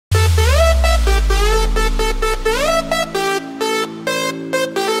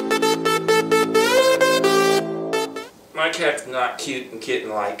That's not cute and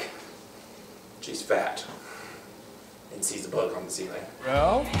kitten-like. She's fat. And sees the bug on the ceiling.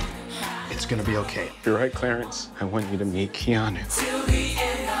 Well, it's gonna be okay. You're right, Clarence. I want you to meet Keanu.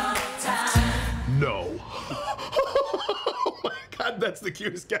 No. Oh my God, that's the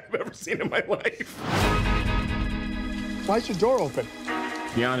cutest cat I've ever seen in my life. Why's your door open?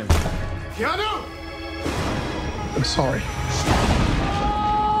 Keanu. Keanu! I'm sorry.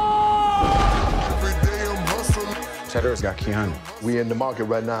 Cheddar's got Keanu. We in the market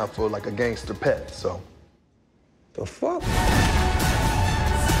right now for like a gangster pet, so. The fuck? You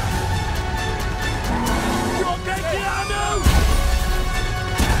okay, Keanu?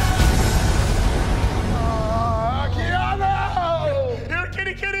 Keanu! Here,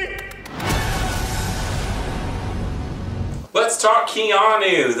 kitty, kitty! Let's talk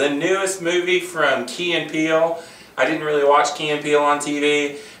Keanu, the newest movie from Key and Peele. I didn't really watch Key and Peele on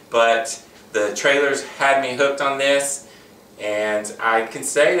TV, but the trailers had me hooked on this, and I can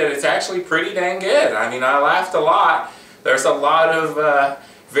say that it's actually pretty dang good. I mean, I laughed a lot. There's a lot of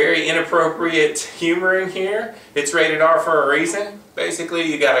very inappropriate humor in here. It's rated R for a reason. Basically,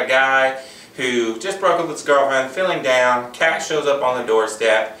 you got a guy who just broke up with his girlfriend, feeling down. Cat shows up on the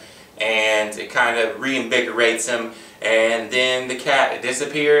doorstep, and it kind of reinvigorates him. And then the cat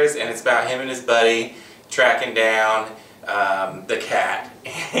disappears, and it's about him and his buddy tracking down the cat.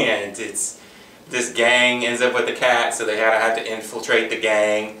 And this gang ends up with the cat, so they have to infiltrate the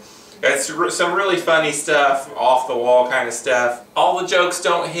gang. It's some really funny stuff, off the wall kind of stuff. All the jokes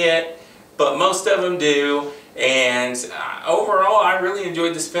don't hit, but most of them do. And overall, I really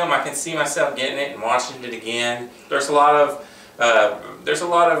enjoyed this film. I can see myself getting it and watching it again. There's a lot of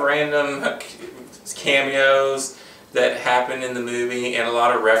random cameos that happen in the movie, and a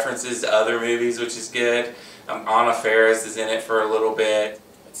lot of references to other movies, which is good. Anna Faris is in it for a little bit.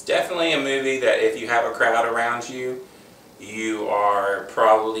 It's definitely a movie that if you have a crowd around you, you are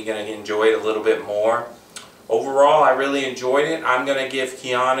probably going to enjoy it a little bit more. Overall, I really enjoyed it. I'm going to give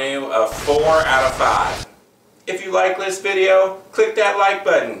Keanu a 4 out of 5. If you like this video, click that like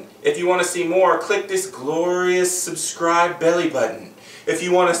button. If you want to see more, click this glorious subscribe belly button. If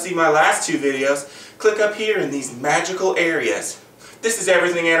you want to see my last 2 videos, click up here in these magical areas. This is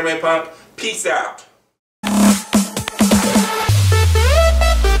Everything Animepunk. Peace out.